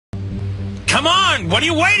Come on, what are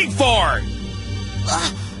you waiting for?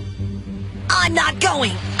 I'm not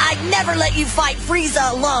going. I'd never let you fight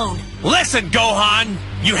Frieza alone. Listen, Gohan,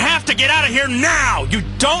 you have to get out of here now. You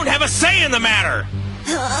don't have a say in the matter.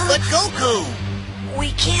 But Goku!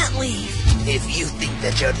 We can't leave. If you think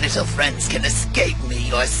that your little friends can escape me,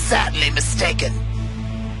 you're sadly mistaken.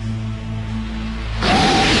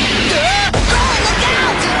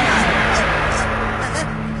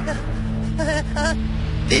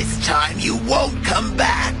 This time you won't come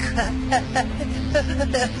back.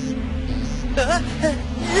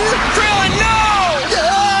 Krillin, no!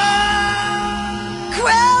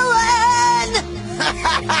 Krillin!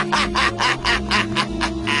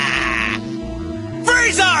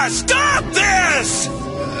 Frieza, stop this!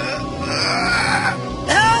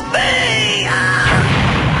 Help me!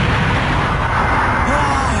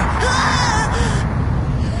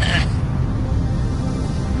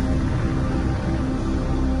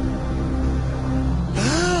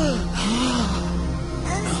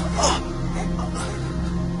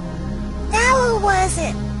 Now who was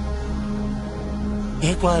it?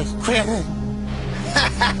 It was Krillin.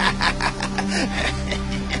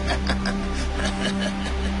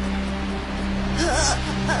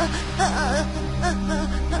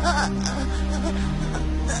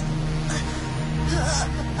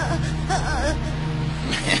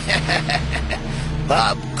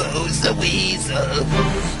 Bob goes the weasel.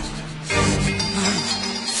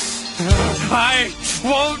 I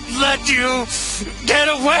won't let you get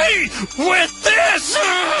away with this!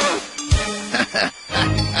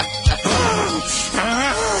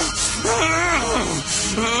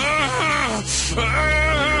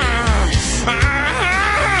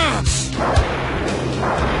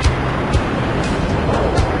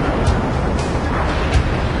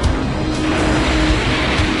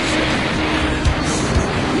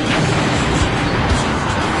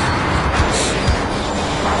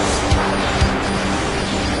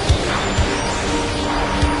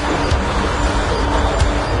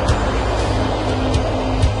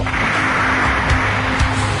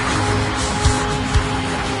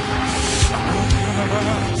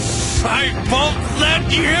 I won't let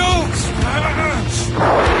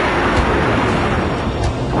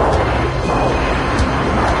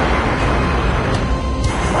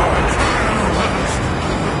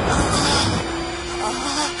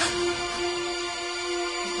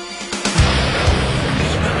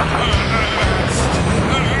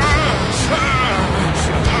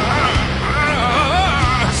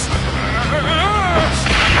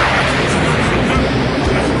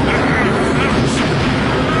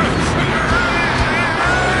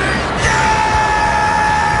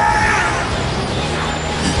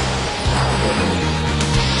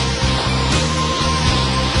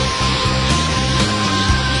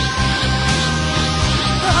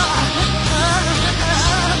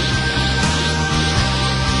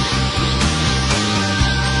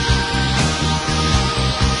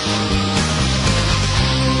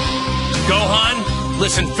Gohan,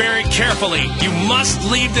 listen very carefully. You must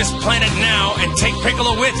leave this planet now and take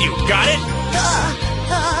Piccolo with you. Got it?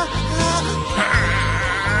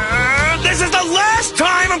 This is the last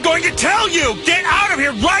time I'm going to tell you! Get out of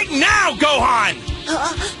here right now, Gohan!